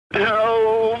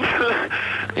Help!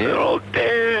 They're all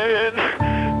dead.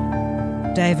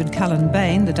 David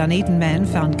Bain, the Dunedin man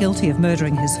found guilty of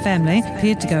murdering his family,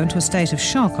 appeared to go into a state of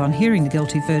shock on hearing the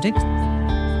guilty verdict.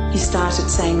 He started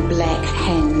saying black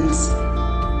hands,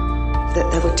 that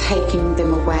they were taking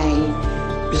them away.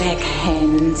 Black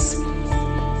hands.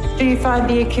 Do you find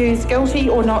the accused guilty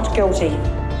or not guilty?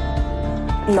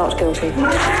 Not guilty.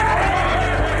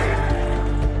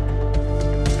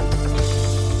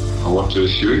 I want to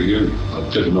assure you, I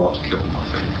did not kill my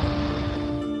family.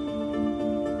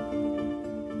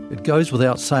 It goes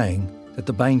without saying that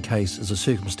the Bain case is a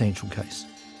circumstantial case.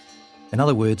 In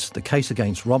other words, the case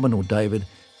against Robin or David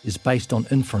is based on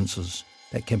inferences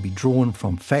that can be drawn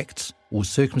from facts or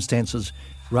circumstances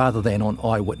rather than on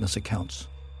eyewitness accounts.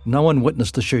 No one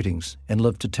witnessed the shootings and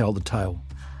lived to tell the tale,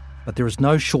 but there is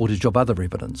no shortage of other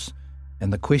evidence,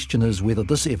 and the question is whether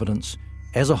this evidence,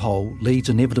 as a whole, leads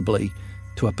inevitably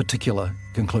to a particular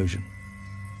conclusion.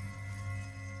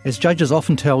 As judges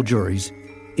often tell juries,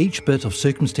 each bit of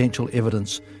circumstantial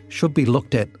evidence should be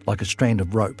looked at like a strand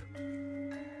of rope,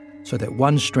 so that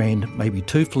one strand may be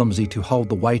too flimsy to hold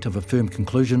the weight of a firm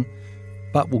conclusion,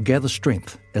 but will gather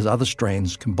strength as other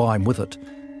strands combine with it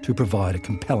to provide a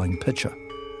compelling picture.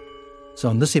 So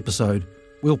in this episode,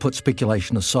 we'll put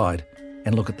speculation aside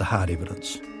and look at the hard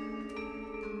evidence.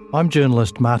 I'm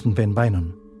journalist Martin van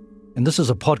Beynen, and this is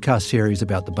a podcast series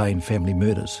about the Bain family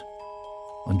murders.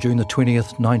 On June the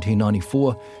 20th,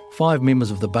 1994, 5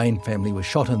 members of the Bain family were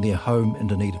shot in their home in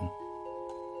Dunedin.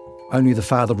 Only the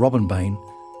father, Robin Bain,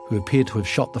 who appeared to have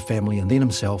shot the family and then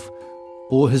himself,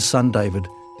 or his son David,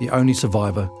 the only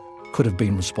survivor, could have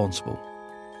been responsible.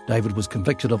 David was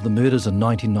convicted of the murders in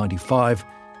 1995,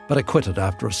 but acquitted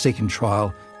after a second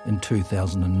trial in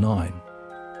 2009.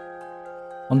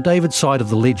 On David's side of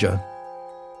the ledger,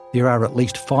 there are at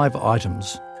least 5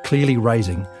 items clearly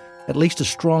raising at least a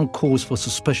strong cause for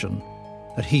suspicion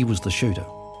that he was the shooter.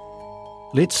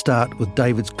 Let's start with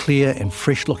David's clear and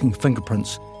fresh-looking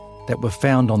fingerprints that were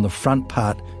found on the front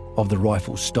part of the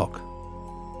rifle stock.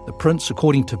 The prints,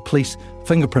 according to police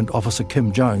fingerprint officer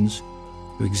Kim Jones,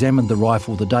 who examined the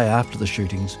rifle the day after the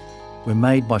shootings, were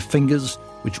made by fingers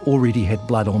which already had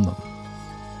blood on them.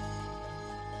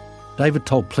 David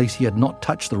told police he had not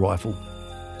touched the rifle,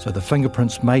 so the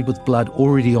fingerprints made with blood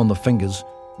already on the fingers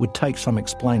would take some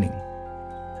explaining.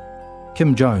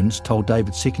 Kim Jones told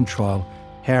David's second trial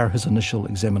how his initial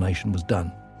examination was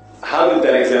done. How did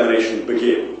that examination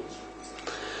begin?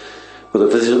 With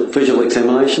a visual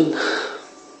examination.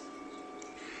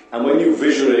 And when you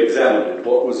visually examined it,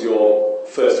 what was your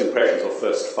first impressions or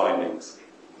first findings?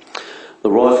 The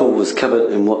rifle was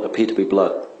covered in what appeared to be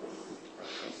blood.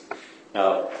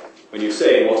 Now, when you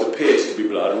say what appears to be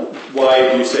blood,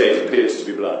 why do you say it appears to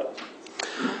be blood?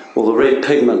 Well, the red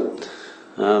pigment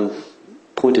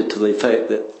pointed to the fact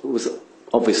that it was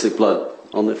obviously blood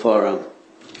on the firearm.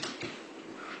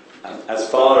 And as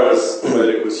far as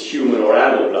whether it was human or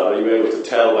animal blood, are you able to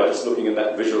tell by just looking at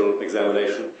that visual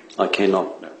examination? I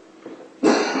cannot. No.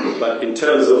 But in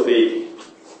terms of the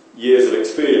years of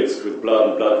experience with blood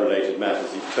and blood-related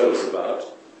matters you've told us about,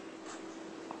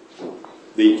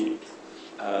 the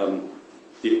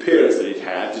appearance that it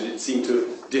had, did it seem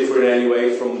to differ in any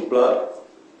way from blood?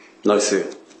 No,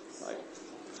 sir. Right.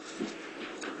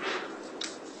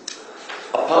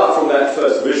 Apart from that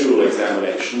first visual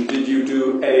examination, did you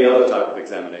do any other type of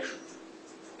examination?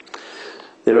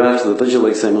 Thereafter the visual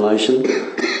examination,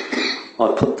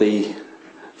 I put the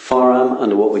firearm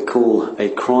under what we call a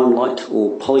crime light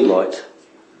or polylight,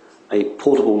 a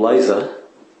portable laser.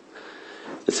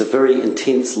 It's a very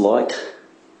intense light,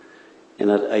 and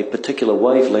at a particular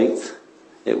wavelength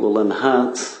it will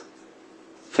enhance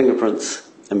fingerprints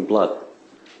and blood.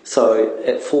 So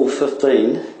at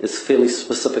 415 it's fairly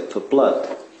specific for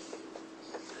blood.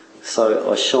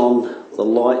 So I shone the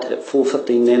light at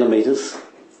 415 nanometers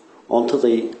onto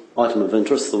the item of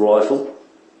interest, the rifle,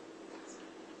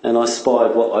 and I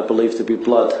spied what I believe to be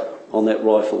blood on that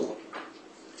rifle.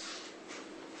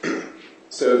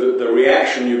 So the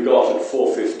reaction you got at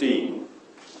 415,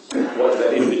 what did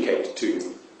that indicate to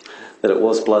you? That it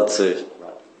was blood, sir.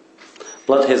 Right.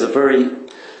 Blood has a very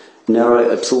narrow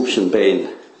absorption band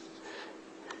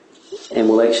and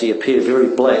will actually appear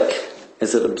very black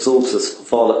as it absorbs this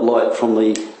violet light from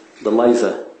the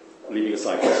laser. Leaving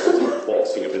aside what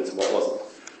was fingerprints and what wasn't,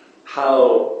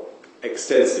 how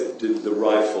extensive did the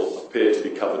rifle appear to be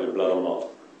covered in blood or not?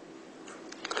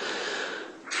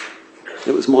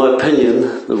 It was my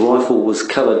opinion the rifle was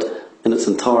covered in its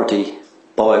entirety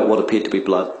by what appeared to be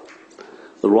blood.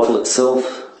 The rifle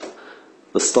itself,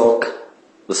 the stock,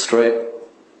 the strap,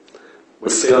 when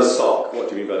you say the stock, what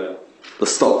do you mean by that? The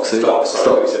stock, sir.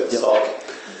 Stock. You said the stock.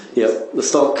 Yep, the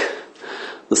stock,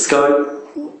 the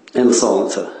scope, and the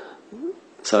silencer.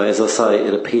 So, as I say,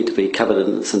 it appeared to be covered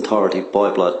in its entirety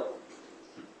by blood.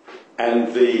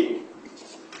 And the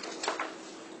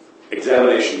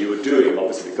examination you were doing,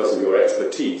 obviously because of your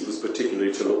expertise, was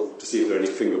particularly to look to see if there are any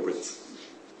fingerprints.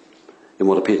 In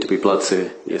what appeared to be blood,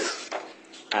 sir, yes.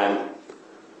 And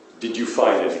did you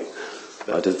find any?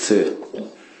 I did, sir.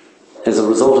 As a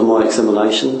result of my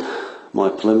examination, my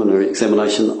preliminary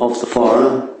examination of the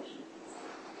firearm,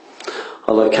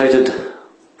 I located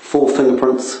 4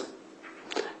 fingerprints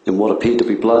in what appeared to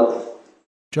be blood.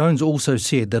 Jones also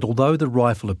said that although the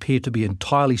rifle appeared to be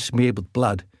entirely smeared with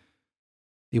blood,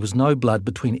 there was no blood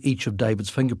between each of David's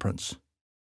fingerprints.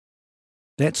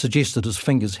 That suggested his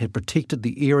fingers had protected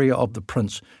the area of the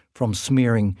prints from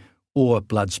smearing or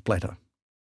blood splatter.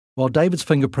 While David's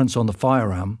fingerprints on the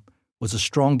firearm was a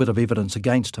strong bit of evidence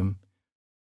against him,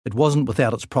 it wasn't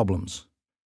without its problems.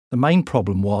 The main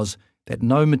problem was that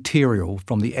no material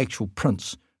from the actual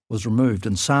prints was removed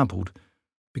and sampled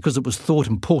because it was thought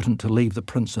important to leave the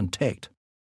prints intact.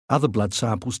 Other blood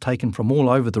samples taken from all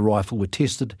over the rifle were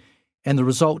tested, and the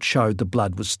result showed the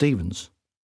blood was Stevens.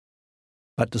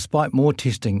 But despite more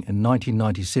testing in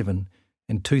 1997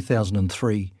 and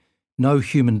 2003, no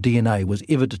human DNA was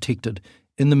ever detected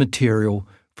in the material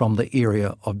from the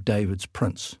area of David's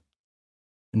prints.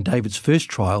 In David's first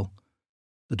trial,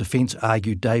 the defence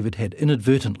argued David had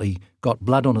inadvertently got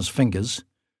blood on his fingers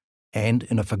and,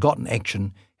 in a forgotten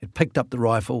action, had picked up the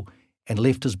rifle and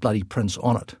left his bloody prints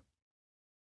on it.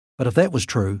 But if that was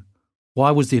true,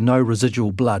 why was there no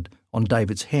residual blood on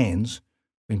David's hands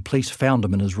when police found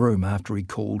him in his room after he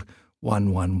called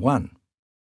 111?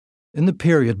 In the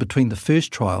period between the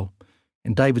first trial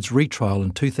and David's retrial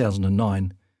in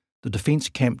 2009, the defence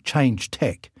camp changed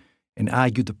tack and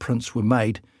argued the prints were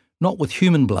made not with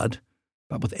human blood,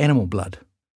 but with animal blood.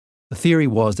 The theory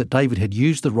was that David had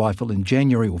used the rifle in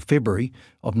January or February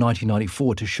of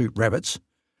 1994 to shoot rabbits,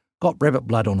 got rabbit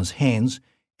blood on his hands,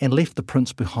 and left the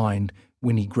prints behind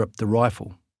when he gripped the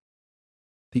rifle.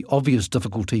 The obvious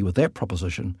difficulty with that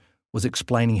proposition was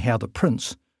explaining how the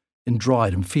prints, in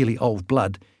dried and fairly old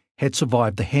blood, had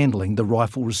survived the handling the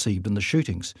rifle received in the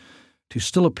shootings, to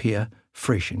still appear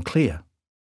fresh and clear.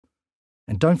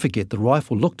 And don't forget, the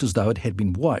rifle looked as though it had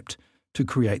been wiped to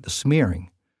create the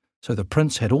smearing, so the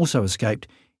prints had also escaped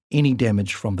any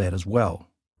damage from that as well.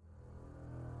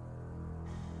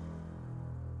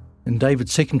 In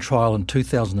David's second trial in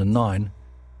 2009,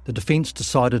 the defence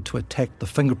decided to attack the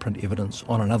fingerprint evidence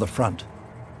on another front.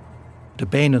 It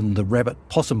abandoned the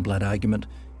rabbit-possum blood argument,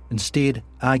 instead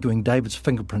arguing David's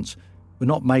fingerprints were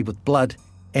not made with blood,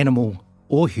 animal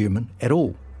or human at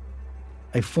all.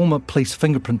 A former police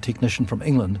fingerprint technician from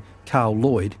England, Carl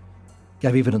Lloyd,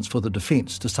 gave evidence for the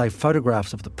defence to say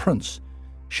photographs of the prints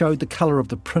showed the colour of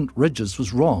the print ridges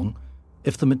was wrong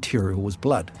if the material was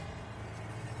blood.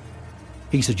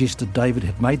 He suggested David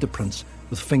had made the prints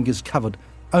with fingers covered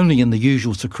only in the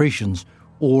usual secretions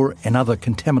or another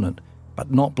contaminant,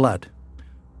 but not blood.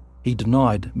 He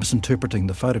denied misinterpreting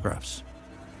the photographs.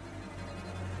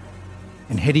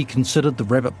 And had he considered the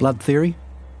rabbit blood theory?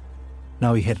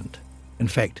 No, he hadn't. In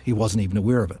fact, he wasn't even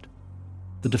aware of it.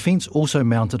 The defence also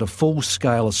mounted a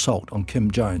full-scale assault on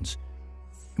Kim Jones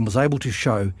and was able to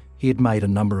show he had made a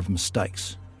number of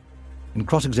mistakes. In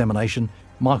cross-examination,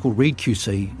 Michael Reed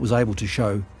QC was able to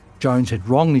show Jones had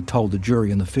wrongly told the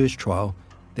jury in the first trial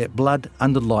that blood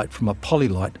under light from a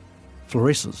polylight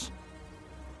fluoresces.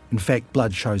 In fact,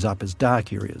 blood shows up as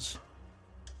dark areas.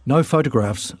 No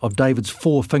photographs of David's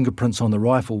 4 fingerprints on the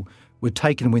rifle were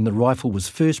taken when the rifle was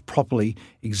first properly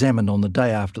examined on the day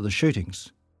after the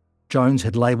shootings. Jones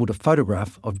had labelled a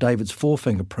photograph of David's 4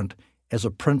 fingerprint as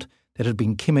a print that had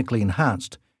been chemically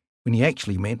enhanced, when he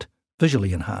actually meant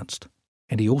visually enhanced.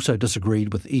 And he also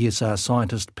disagreed with ESR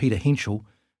scientist Peter Henschel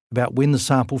about when the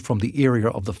sample from the area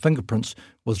of the fingerprints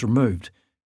was removed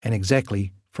and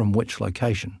exactly from which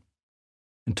location.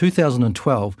 In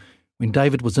 2012, when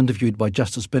David was interviewed by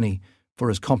Justice Binney for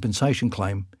his compensation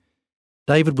claim,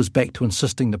 David was back to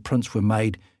insisting the prints were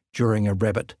made during a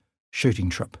rabbit shooting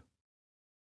trip.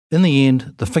 In the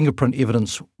end, the fingerprint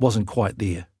evidence wasn't quite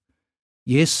there.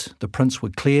 Yes, the prints were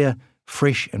clear,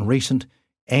 fresh and recent,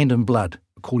 and in blood,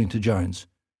 according to Jones.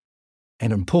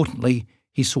 And importantly,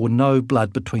 he saw no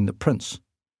blood between the prints.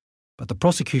 But the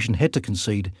prosecution had to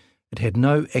concede it had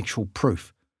no actual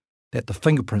proof that the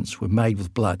fingerprints were made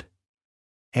with blood,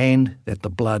 and that the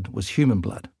blood was human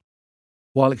blood.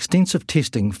 While extensive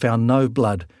testing found no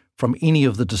blood from any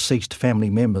of the deceased family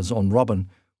members on Robin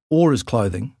or his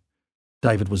clothing,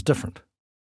 David was different.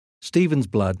 Stephen's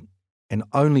blood, and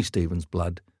only Stephen's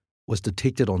blood, was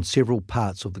detected on several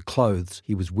parts of the clothes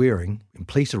he was wearing when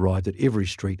police arrived at Every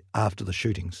Street after the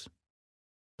shootings.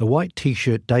 The white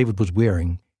T-shirt David was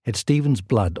wearing had Stephen's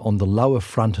blood on the lower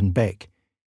front and back,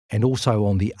 and also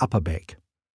on the upper back.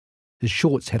 His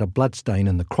shorts had a blood stain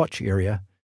in the crotch area,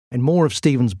 and more of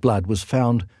Stephen's blood was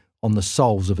found on the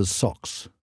soles of his socks.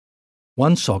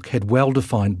 One sock had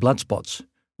well-defined blood spots,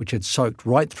 which had soaked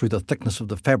right through the thickness of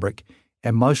the fabric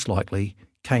and most likely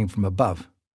came from above.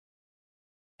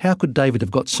 How could David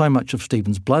have got so much of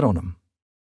Stephen's blood on him?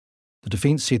 The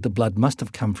defence said the blood must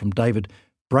have come from David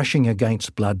brushing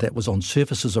against blood that was on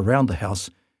surfaces around the house,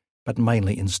 but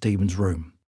mainly in Stephen's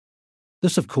room.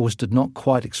 This, of course, did not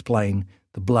quite explain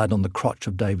the blood on the crotch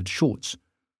of David's shorts,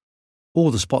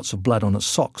 or the spots of blood on his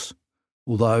socks,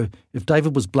 although if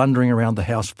David was blundering around the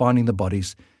house finding the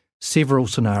bodies, several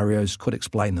scenarios could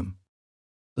explain them.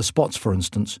 The spots, for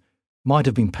instance, might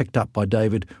have been picked up by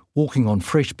David walking on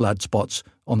fresh blood spots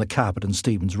on the carpet in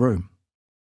Stephen's room.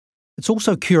 It's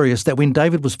also curious that when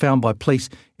David was found by police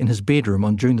in his bedroom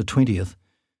on June the 20th,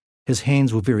 his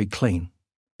hands were very clean.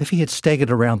 If he had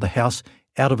staggered around the house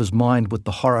out of his mind with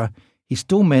the horror, he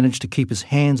still managed to keep his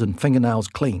hands and fingernails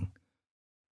clean.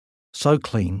 So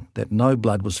clean that no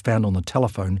blood was found on the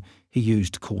telephone he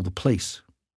used to call the police.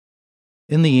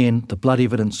 In the end, the blood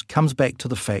evidence comes back to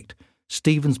the fact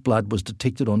Stephen's blood was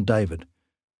detected on David,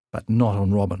 but not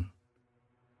on Robin.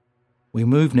 We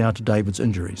move now to David's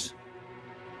injuries.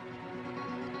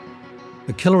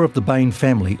 The killer of the Bain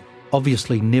family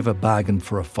obviously never bargained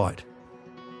for a fight.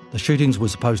 The shootings were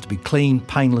supposed to be clean,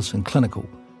 painless and clinical,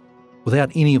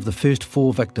 without any of the first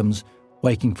 4 victims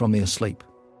waking from their sleep.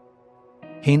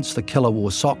 Hence the killer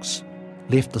wore socks,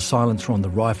 left the silencer on the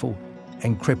rifle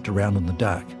and crept around in the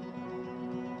dark.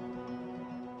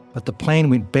 But the plan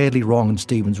went badly wrong in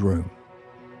Stephen's room.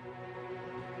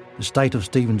 The state of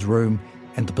Stephen's room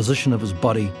and the position of his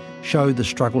body showed the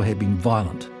struggle had been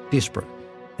violent, desperate,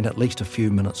 and at least a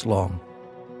few minutes long.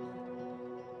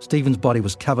 Stephen's body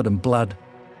was covered in blood,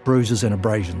 bruises and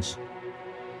abrasions.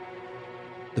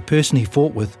 The person he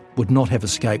fought with would not have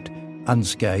escaped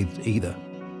unscathed either.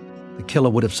 The killer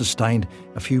would have sustained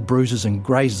a few bruises and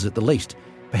grazes at the least,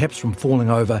 perhaps from falling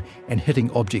over and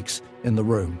hitting objects in the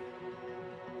room.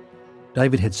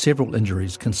 David had several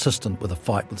injuries consistent with a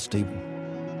fight with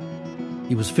Stephen.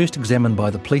 He was first examined by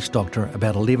the police doctor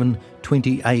about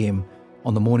 11:20 a.m.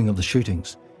 on the morning of the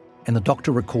shootings, and the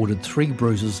doctor recorded 3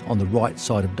 bruises on the right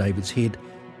side of David's head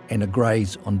and a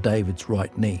graze on David's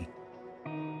right knee.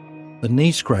 The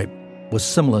knee scrape was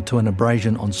similar to an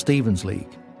abrasion on Stephen's leg.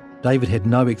 David had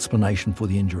no explanation for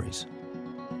the injuries.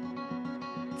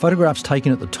 Photographs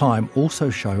taken at the time also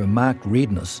show a marked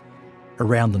redness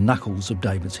around the knuckles of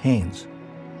David's hands.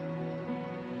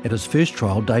 At his first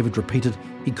trial, David repeated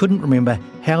he couldn't remember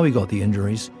how he got the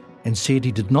injuries and said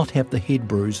he did not have the head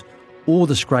bruise or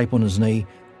the scrape on his knee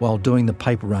while doing the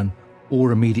paper run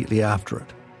or immediately after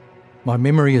it. "My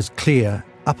memory is clear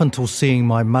up until seeing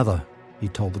my mother," he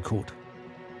told the court.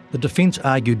 The defence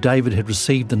argued David had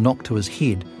received the knock to his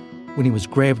head when he was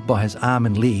grabbed by his arm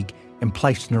and leg and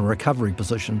placed in a recovery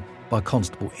position by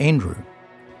Constable Andrew.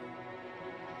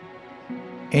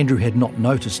 Andrew had not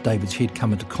noticed David's head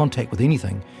come into contact with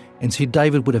anything and said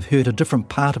David would have hurt a different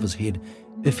part of his head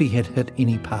if he had hit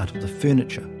any part of the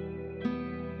furniture.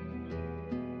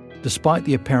 Despite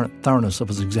the apparent thoroughness of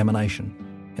his examination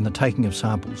and the taking of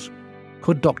samples,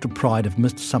 could Dr. Pride have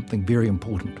missed something very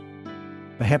important?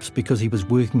 Perhaps because he was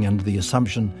working under the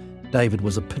assumption David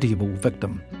was a pitiable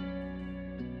victim.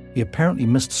 He apparently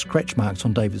missed scratch marks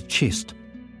on David's chest,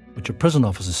 which a prison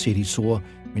officer said he saw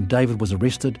when David was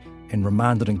arrested and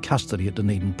remanded in custody at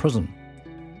Dunedin Prison.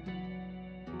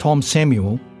 Tom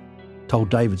Samuel told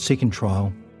David's second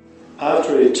trial,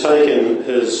 "After he'd taken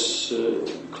his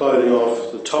clothing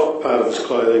off, the top part of his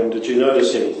clothing, did you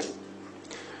notice anything?"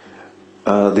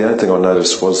 The only thing I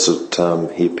noticed was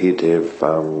that he appeared to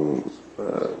have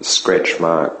scratch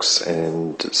marks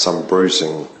and some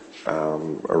bruising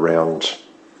around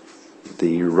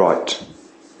the right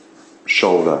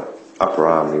shoulder, upper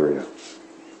arm area.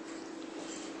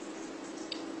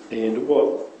 And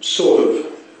what sort of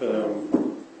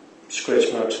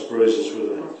scratch marks or bruises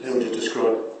were they? How would you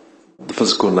describe it? The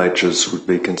physical natures would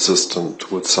be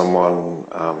consistent with someone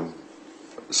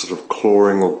sort of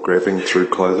clawing or grabbing through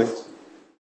clothing.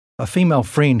 A female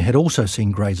friend had also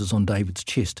seen grazes on David's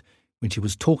chest when she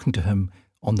was talking to him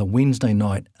on the Wednesday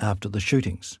night after the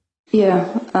shootings. Yeah,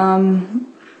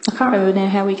 I can't remember now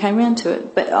how we came round to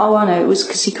it, but I know it was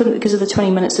because of the 20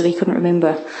 minutes that he couldn't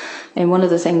remember. And one of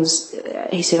the things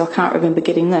he said, "I can't remember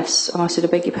getting this." And I said, "I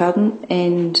beg your pardon?"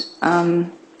 And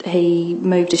he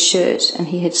moved his shirt and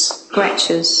he had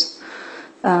scratches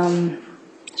I'm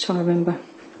trying to remember.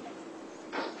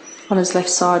 On his left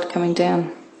side coming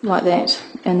down like that,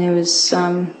 and there was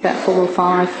about 4 or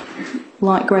 5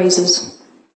 light grazes.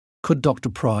 Could Dr.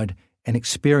 Pride, an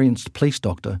experienced police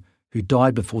doctor who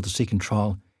died before the second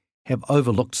trial, have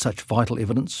overlooked such vital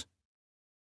evidence?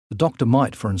 The doctor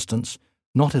might, for instance,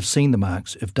 not have seen the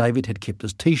marks if David had kept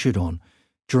his T-shirt on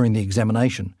during the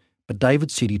examination, but David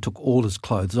said he took all his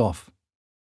clothes off.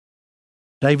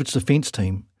 David's defence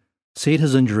team said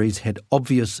his injuries had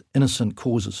obvious innocent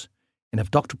causes, and if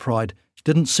Dr. Pride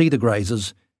didn't see the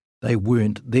grazes, they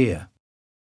weren't there.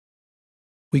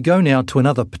 We go now to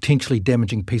another potentially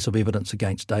damaging piece of evidence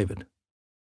against David.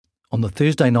 On the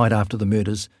Thursday night after the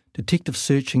murders, detectives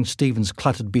searching Stephen's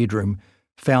cluttered bedroom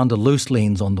found a loose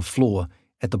lens on the floor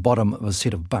at the bottom of a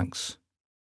set of bunks.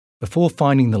 Before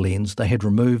finding the lens, they had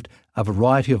removed a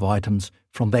variety of items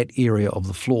from that area of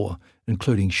the floor,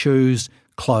 including shoes,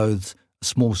 clothes, a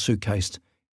small suitcase,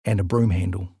 and a broom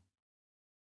handle.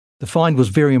 The find was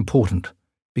very important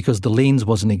because the lens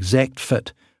was an exact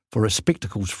fit for a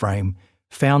spectacles frame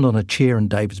found on a chair in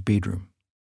David's bedroom.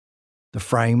 The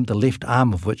frame, the left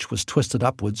arm of which was twisted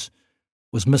upwards,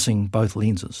 was missing both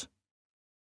lenses.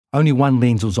 Only one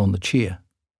lens was on the chair.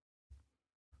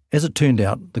 As it turned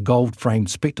out, the gold-framed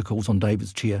spectacles on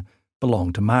David's chair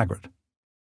belonged to Margaret.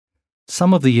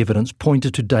 Some of the evidence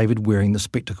pointed to David wearing the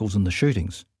spectacles in the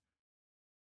shootings.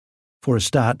 For a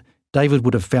start, David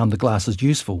would have found the glasses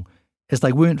useful, as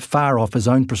they weren't far off his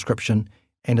own prescription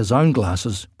and his own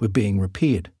glasses were being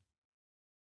repaired.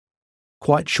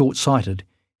 Quite short-sighted,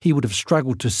 he would have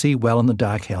struggled to see well in the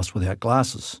dark house without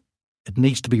glasses. It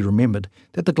needs to be remembered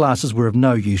that the glasses were of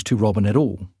no use to Robin at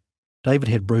all. David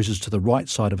had bruises to the right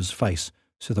side of his face,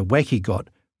 so the whack he got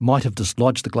might have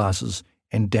dislodged the glasses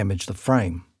and damaged the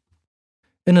frame.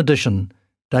 In addition,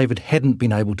 David hadn't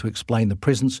been able to explain the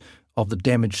presence of the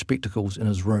damaged spectacles in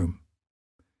his room.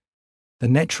 The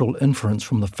natural inference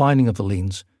from the finding of the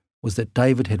lens was that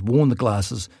David had worn the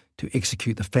glasses to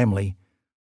execute the family,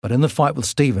 but in the fight with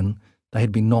Stephen, they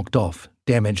had been knocked off,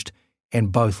 damaged,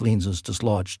 and both lenses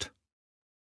dislodged.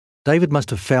 David must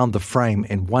have found the frame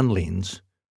and one lens,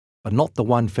 but not the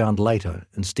one found later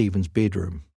in Stephen's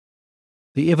bedroom.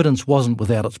 The evidence wasn't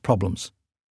without its problems.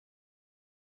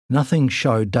 Nothing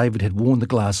showed David had worn the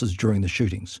glasses during the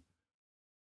shootings.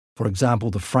 For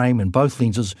example, the frame and both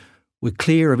lenses were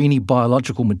clear of any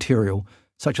biological material,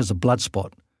 such as a blood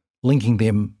spot, linking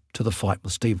them to the fight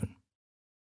with Stephen.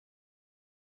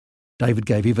 David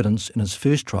gave evidence in his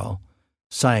first trial,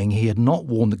 saying he had not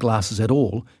worn the glasses at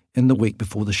all in the week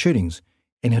before the shootings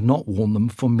and had not worn them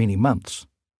for many months.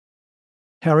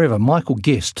 However, Michael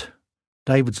Guest,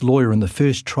 David's lawyer in the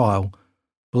first trial,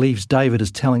 believes David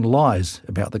is telling lies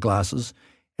about the glasses,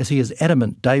 as he is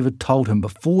adamant David told him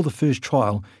before the first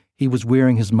trial he was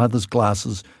wearing his mother's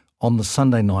glasses on the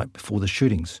Sunday night before the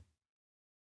shootings.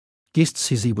 Guest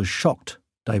says he was shocked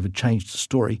David changed the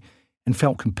story and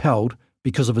felt compelled,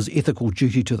 because of his ethical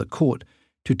duty to the court,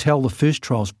 to tell the first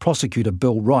trial's prosecutor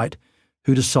Bill Wright,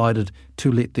 who decided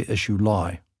to let the issue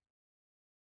lie.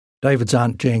 David's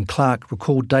aunt Jan Clark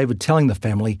recalled David telling the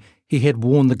family he had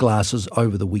worn the glasses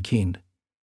over the weekend.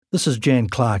 This is Jan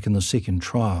Clark in the second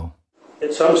trial.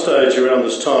 At some stage around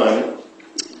this time,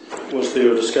 was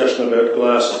there a discussion about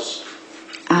glasses?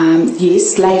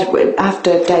 Yes, later,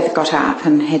 after David got up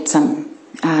and had some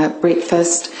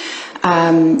breakfast,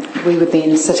 we were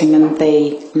then sitting in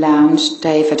the lounge,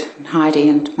 David, Heidi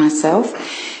and myself,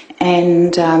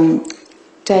 and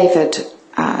David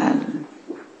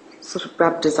sort of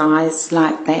rubbed his eyes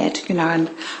like that, and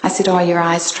I said, "Oh, your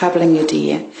eyes troubling you,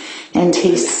 dear?" And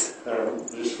he's...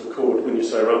 just record, when you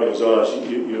say rubbing his eyes,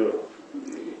 you're...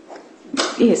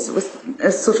 Yes, it was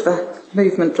a sort of a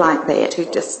movement like that,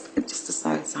 just as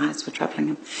though his eyes were troubling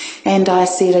him. And I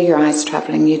said, "Are your eyes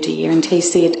troubling you, dear?" And he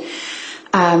said,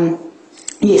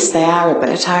 "Yes, they are a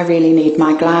bit. I really need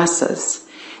my glasses."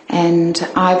 And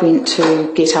I went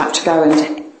to get up to go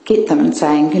and get them and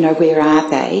saying, "Where are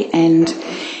they?" And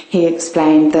he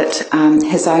explained that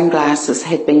his own glasses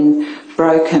had been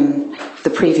broken the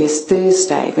previous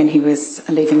Thursday when he was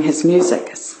leaving his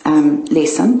music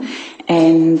lesson.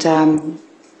 And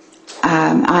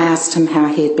I asked him how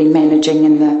he had been managing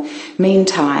in the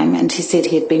meantime, and he said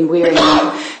he had been wearing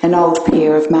an old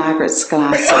pair of Margaret's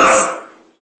glasses.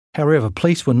 However,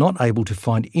 police were not able to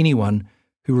find anyone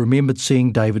who remembered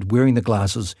seeing David wearing the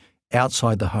glasses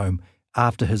outside the home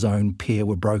after his own pair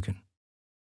were broken.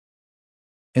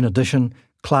 In addition,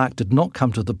 Clark did not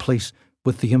come to the police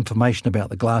with the information about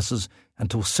the glasses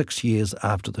until 6 years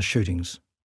after the shootings.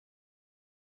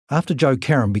 After Joe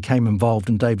Karam became involved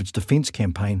in David's defence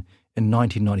campaign in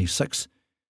 1996,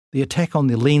 the attack on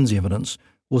the lens evidence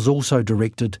was also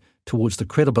directed towards the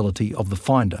credibility of the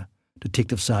finder,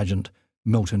 Detective Sergeant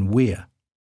Milton Ware.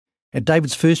 At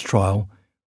David's first trial,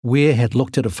 Ware had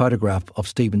looked at a photograph of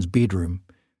Stephen's bedroom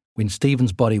when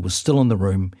Stephen's body was still in the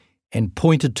room and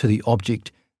pointed to the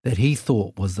object that he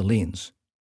thought was the lens.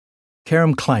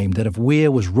 Karam claimed that if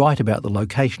Ware was right about the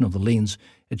location of the lens,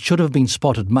 it should have been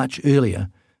spotted much earlier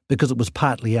because it was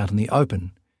partly out in the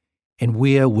open, and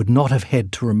Ware would not have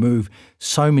had to remove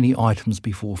so many items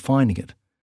before finding it.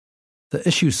 The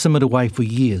issue simmered away for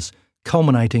years,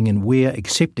 culminating in Ware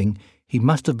accepting he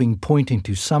must have been pointing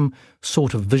to some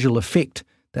sort of visual effect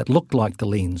that looked like the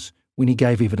lens when he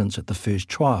gave evidence at the first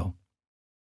trial.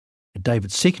 At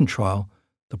David's second trial,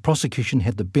 the prosecution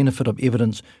had the benefit of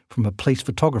evidence from a police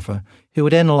photographer who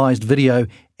had analysed video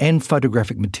and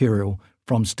photographic material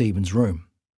from Stephen's room.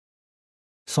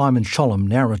 Simon Sholem,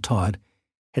 now retired,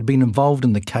 had been involved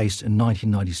in the case in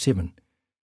 1997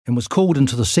 and was called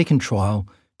into the second trial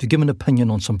to give an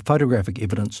opinion on some photographic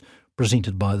evidence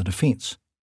presented by the defence.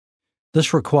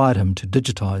 This required him to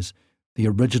digitise the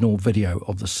original video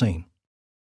of the scene.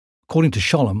 According to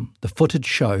Sholem, the footage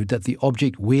showed that the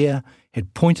object Ware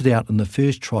had pointed out in the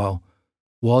first trial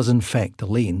was in fact the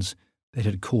lens that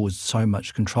had caused so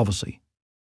much controversy.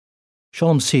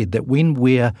 Sholem said that when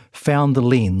Ware found the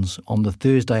lens on the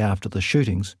Thursday after the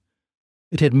shootings,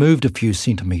 it had moved a few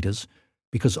centimetres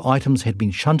because items had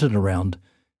been shunted around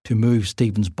to move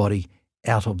Stephen's body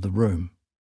out of the room.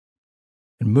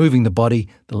 In moving the body,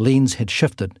 the lens had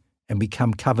shifted and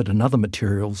become covered in other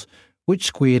materials, which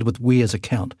squared with Ware's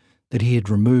account that he had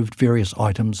removed various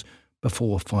items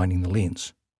before finding the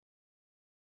lens.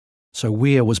 So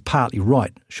Ware was partly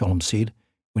right, Sholem said,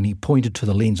 when he pointed to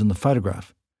the lens in the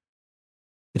photograph.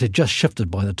 It had just shifted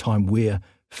by the time Ware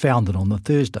found it on the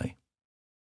Thursday.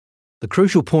 The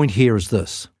crucial point here is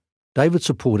this. David's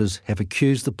supporters have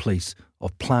accused the police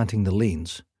of planting the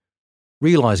lens,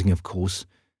 realising, of course,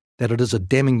 that it is a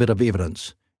damning bit of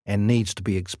evidence and needs to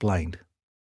be explained.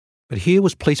 But here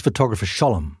was police photographer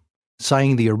Sholem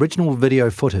saying the original video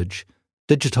footage,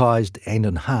 digitised and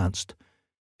enhanced,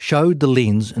 showed the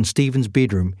lens in Stephen's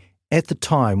bedroom at the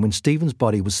time when Stephen's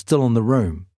body was still in the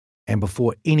room and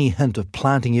before any hint of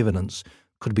planting evidence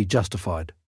could be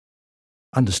justified.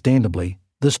 Understandably,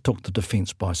 this took the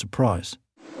defence by surprise.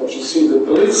 But you see, the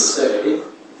police say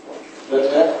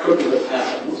that that couldn't have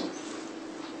happened,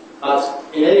 but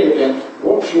in any event,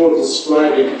 what you're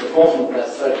describing at the bottom of that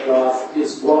photograph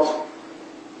is what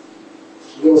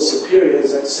your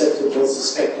superiors accepted was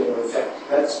a specular effect.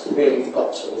 That's where you've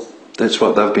got to. That's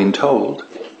what they've been told.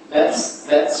 That's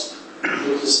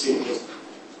the dispute.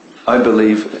 I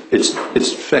believe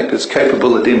it's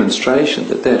capable of demonstration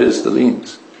that that is the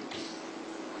lens.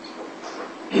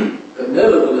 But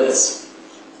nevertheless,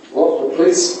 what the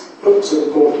police put to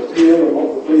the Court of Appeal and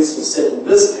what the police have said in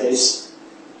this case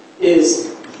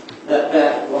is that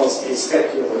that was a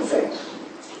specular effect.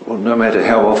 Well, no matter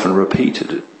how often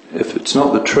repeated, if it's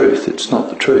not the truth, it's not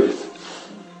the truth.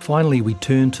 Finally, we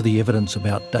turn to the evidence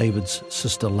about David's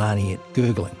sister Laniette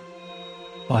gurgling.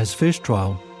 By his first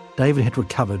trial, David had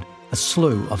recovered a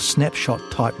slew of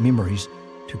snapshot-type memories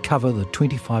to cover the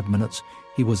 25 minutes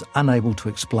he was unable to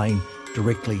explain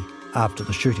directly after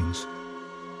the shootings.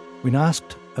 When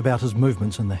asked about his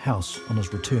movements in the house on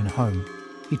his return home,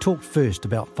 he talked first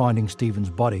about finding Stephen's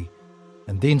body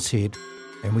and then said,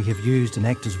 and we have used an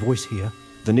actor's voice here,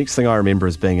 "The next thing I remember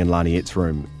is being in Laniette's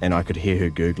room and I could hear her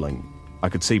gurgling. I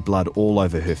could see blood all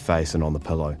over her face and on the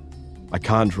pillow. I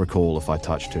can't recall if I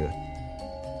touched her.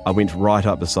 I went right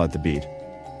up beside the bed.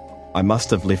 I must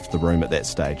have left the room at that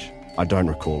stage. I don't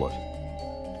recall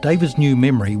it." David's new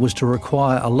memory was to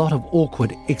require a lot of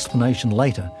awkward explanation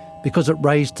later because it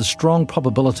raised the strong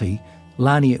probability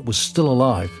Laniette was still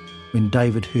alive when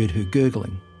David heard her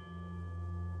gurgling.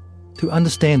 To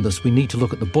understand this, we need to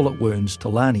look at the bullet wounds to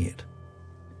Laniette.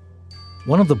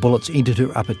 One of the bullets entered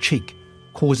her upper cheek,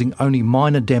 causing only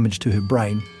minor damage to her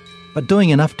brain, but doing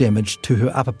enough damage to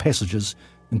her upper passages,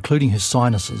 including her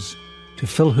sinuses, to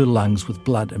fill her lungs with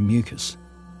blood and mucus.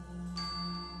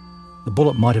 The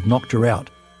bullet might have knocked her out,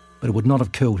 but it would not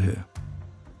have killed her.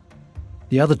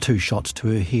 The other two shots to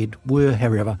her head were,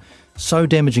 however, so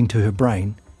damaging to her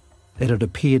brain that it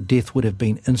appeared death would have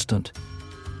been instant,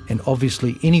 and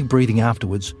obviously any breathing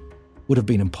afterwards would have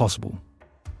been impossible.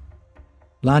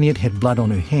 Laniette had blood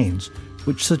on her hands,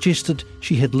 which suggested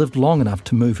she had lived long enough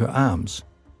to move her arms.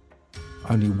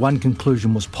 Only one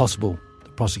conclusion was possible, the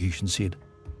prosecution said.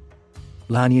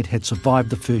 Laniette had survived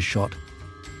the first shot,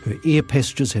 her ear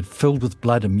passages had filled with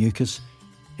blood and mucus,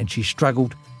 and she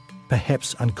struggled,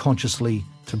 perhaps unconsciously,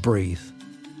 to breathe.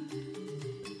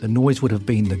 The noise would have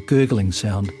been the gurgling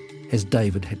sound as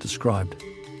David had described.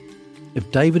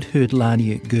 if David heard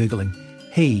Laniet gurgling,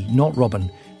 he, not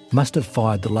Robin, must have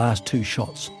fired the last 2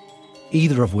 shots,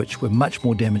 either of which were much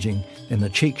more damaging than the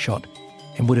cheek shot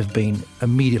and would have been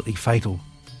immediately fatal.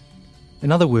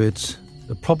 In other words,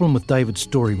 the problem with David's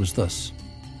story was this.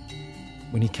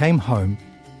 When he came home,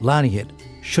 Laniet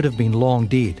should have been long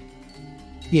dead.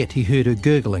 Yet he heard her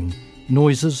gurgling,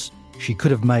 noises she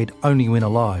could have made only when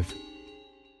alive.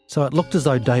 So it looked as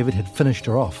though David had finished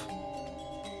her off.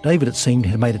 David, it seemed,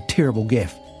 had made a terrible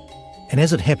gaffe, and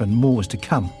as it happened, more was to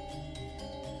come.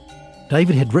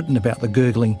 David had written about the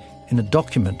gurgling in a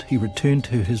document he returned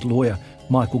to his lawyer,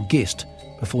 Michael Guest,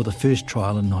 before the first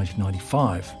trial in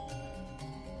 1995.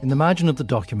 In the margin of the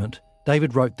document,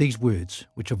 David wrote these words,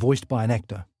 which are voiced by an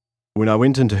actor. When I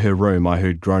went into her room, I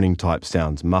heard groaning-type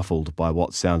sounds muffled by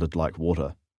what sounded like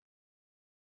water.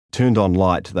 Turned on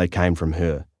light, they came from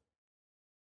her.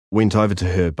 Went over to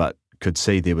her, but could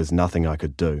see there was nothing I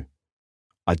could do.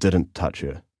 I didn't touch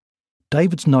her.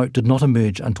 David's note did not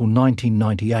emerge until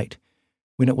 1998,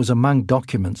 when it was among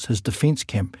documents his defence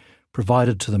camp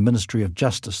provided to the Ministry of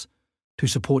Justice to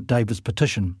support David's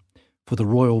petition for the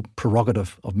royal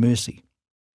prerogative of mercy.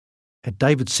 At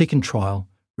David's second trial,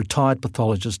 retired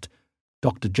pathologist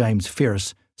Dr. James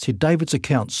Ferris said David's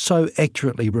account so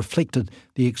accurately reflected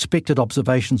the expected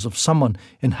observations of someone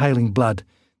inhaling blood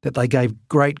that they gave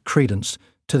great credence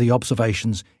to the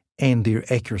observations and their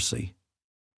accuracy.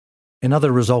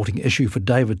 Another resulting issue for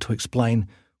David to explain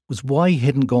was why he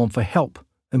hadn't gone for help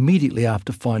immediately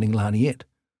after finding Laniet.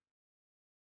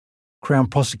 Crown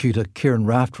Prosecutor Kieran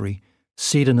Raftery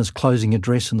said in his closing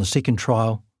address in the second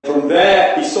trial, "From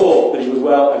there he saw that he was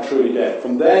well and truly dead.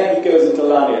 From there he goes into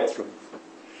Laniet's room.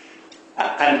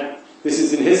 And this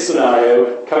is in his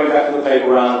scenario, coming back from the paper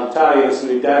round, entirely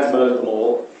innocently, Dad's murdered them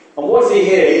all. And what does he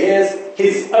hear? He hears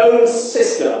his own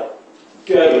sister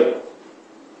gurgling.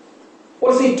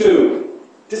 What does he do?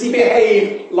 Does he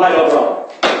behave like a brother?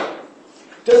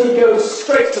 Does he go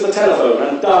straight to the telephone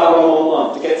and dial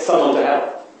 111 to get someone to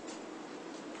help?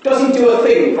 Does he do a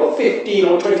thing for 15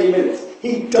 or 20 minutes?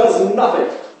 He does nothing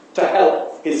to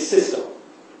help his sister,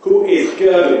 who is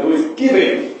gurgling, who is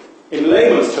giving, in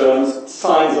layman's terms,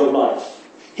 signs of life.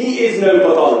 He is no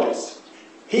pathologist.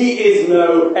 He is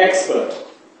no expert.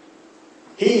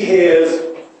 He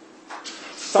hears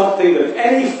something that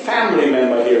any family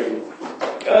member hears,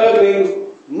 gurgling,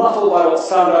 muffled by what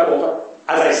sound like water,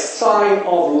 as a sign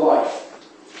of life.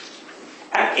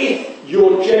 And if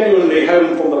you're genuinely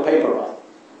home from the paper run,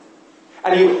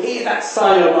 and you hear that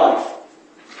sign of life,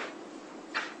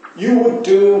 you would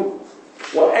do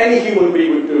what any human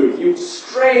being would do. You'd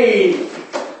strain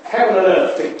heaven and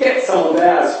earth to get someone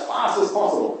there as fast as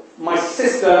possible. My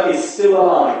sister is still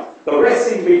alive. The rest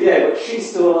seem to be dead, but she's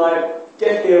still alive.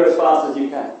 Get here as fast as you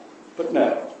can. But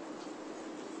no.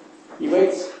 He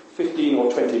waits 15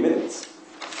 or 20 minutes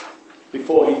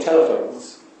before he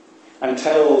telephones and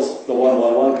tells the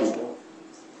 111 people.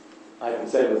 I haven't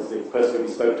said it was the person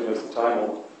he spoke to most of the time,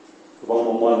 or the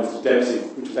 111, Mr. Dempsey,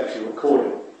 which was actually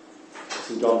recorded.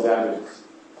 St. John's ambulance.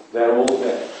 They're all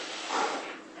dead.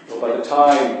 But by the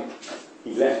time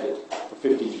he left it, for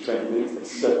 15 to 20 minutes, they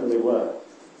certainly were.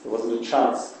 There wasn't a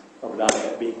chance of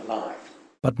Laniet being alive.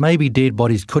 But maybe dead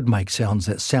bodies could make sounds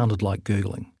that sounded like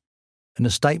gurgling. In a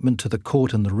statement to the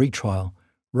court in the retrial,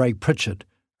 Ray Pritchard,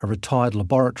 a retired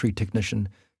laboratory technician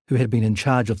who had been in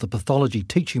charge of the pathology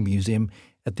teaching museum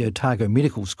at the Otago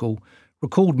Medical School,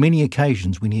 recalled many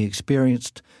occasions when he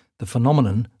experienced the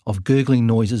phenomenon of gurgling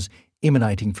noises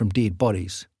emanating from dead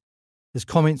bodies. His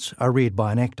comments are read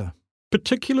by an actor.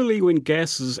 Particularly when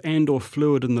gases and or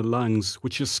fluid in the lungs,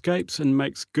 which escapes and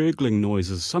makes gurgling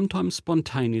noises, sometimes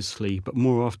spontaneously, but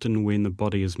more often when the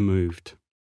body is moved.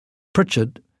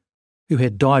 Pritchard, who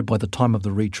had died by the time of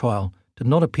the retrial, did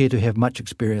not appear to have much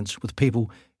experience with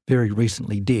people very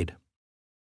recently dead.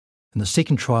 In the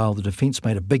second trial, the defence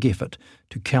made a big effort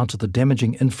to counter the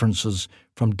damaging inferences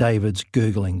from David's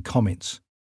gurgling comments.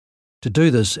 To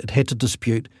do this, it had to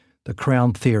dispute the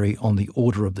Crown theory on the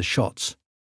order of the shots.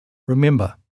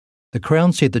 Remember, the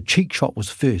Crown said the cheek shot was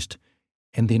first,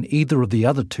 and then either of the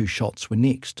other 2 shots were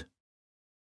next.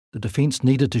 The defence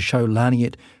needed to show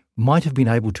Laniet might have been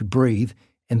able to breathe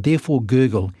and therefore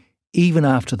gurgle even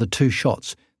after the 2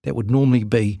 shots that would normally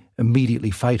be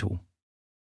immediately fatal.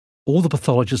 All the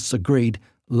pathologists agreed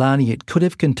Laniet could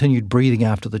have continued breathing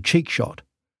after the cheek shot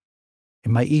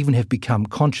and may even have become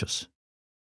conscious.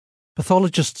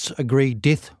 Pathologists agreed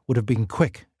death would have been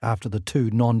quick after the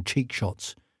 2 non-cheek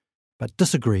shots, but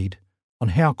disagreed on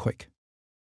how quick.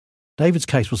 David's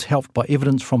case was helped by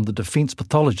evidence from the defence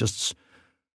pathologists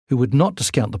who would not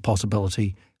discount the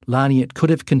possibility Laniet could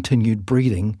have continued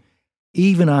breathing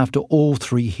even after all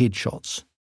 3 headshots.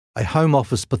 A Home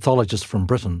Office pathologist from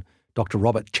Britain, Dr.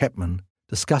 Robert Chapman,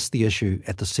 discussed the issue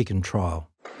at the second trial.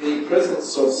 The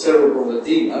presence of cerebral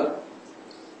edema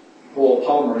or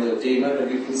pulmonary edema,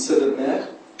 have you considered that?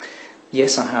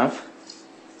 Yes, I have.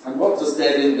 And what does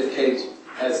that indicate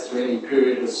as to any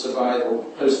period of survival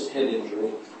post-head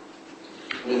injury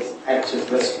with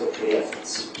active respiratory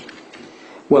efforts?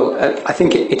 Well, I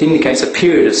think it indicates a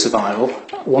period of survival.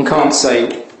 One can't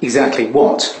say exactly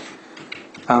what,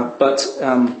 but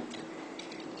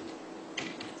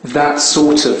that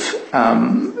sort of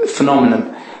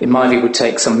phenomenon, in my view, would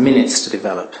take some minutes to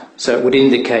develop. So it would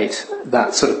indicate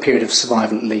that sort of period of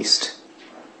survival at least.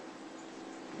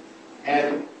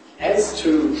 And as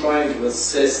to trying to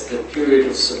assess the period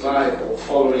of survival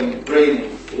following brain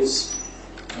injuries,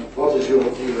 what is your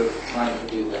view of trying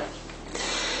to do that?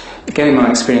 Again, in my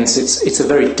experience, it's a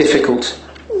very difficult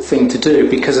thing to do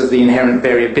because of the inherent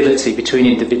variability between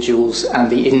individuals and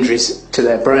the injuries to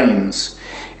their brains.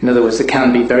 In other words, there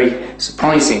can be very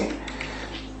surprising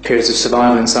periods of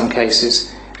survival in some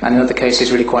cases, and in other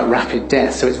cases really quite rapid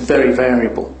death, so it's very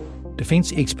variable.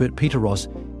 Defence expert Peter Ross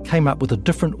came up with a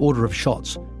different order of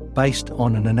shots based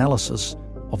on an analysis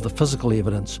of the physical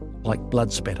evidence like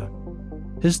blood spatter.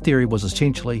 His theory was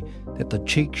essentially that the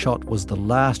cheek shot was the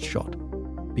last shot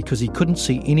because he couldn't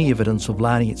see any evidence of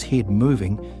Laniet's head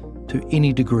moving to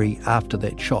any degree after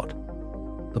that shot.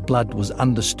 The blood was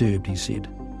undisturbed, he said.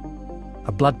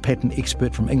 A blood pattern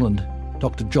expert from England,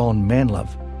 Dr. John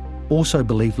Manlove, also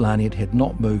believed Laniet had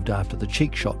not moved after the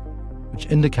cheek shot, which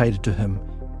indicated to him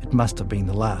it must have been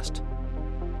the last.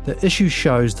 The issue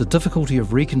shows the difficulty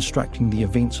of reconstructing the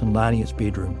events in Laniet's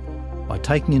bedroom by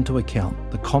taking into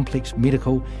account the complex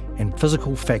medical and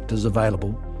physical factors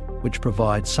available, which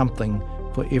provide something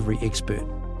for every expert.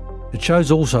 It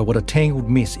shows also what a tangled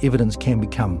mess evidence can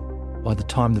become by the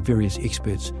time the various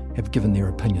experts have given their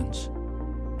opinions.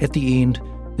 At the end,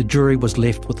 the jury was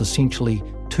left with essentially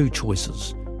 2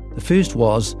 choices. The first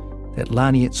was that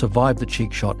Laniet survived the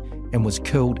cheek shot and was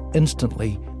killed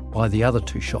instantly by the other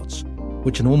 2 shots,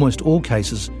 which in almost all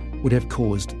cases would have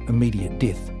caused immediate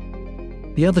death.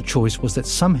 The other choice was that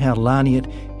somehow Laniet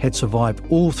had survived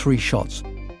all 3 shots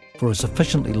for a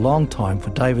sufficiently long time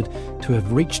for David to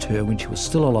have reached her when she was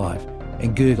still alive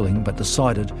and gurgling, but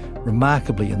decided,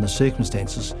 remarkably in the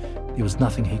circumstances, there was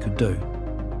nothing he could do.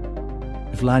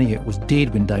 If Laniet was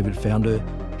dead when David found her,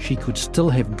 she could still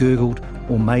have gurgled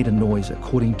or made a noise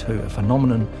according to a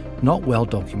phenomenon not well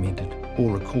documented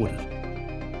or recorded.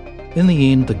 In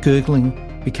the end, the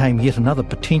gurgling became yet another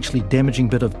potentially damaging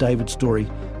bit of David's story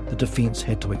the defence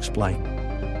had to explain.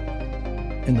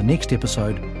 In the next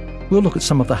episode, we'll look at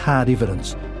some of the hard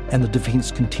evidence and the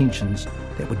defence contentions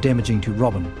that were damaging to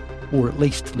Robin, or at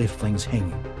least left things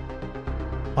hanging.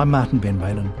 I'm Martin Van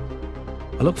Bainen.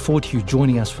 I look forward to you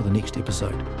joining us for the next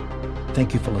episode.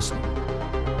 Thank you for listening.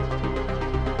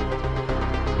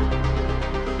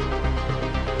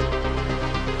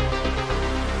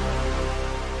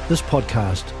 This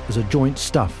podcast is a joint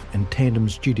Stuff and Tandem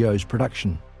Studios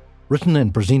production, written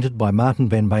and presented by Martin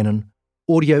Van Bainen,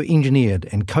 audio engineered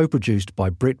and co-produced by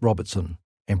Brett Robertson,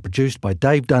 and produced by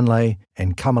Dave Dunlay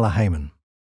and Kamala Heyman.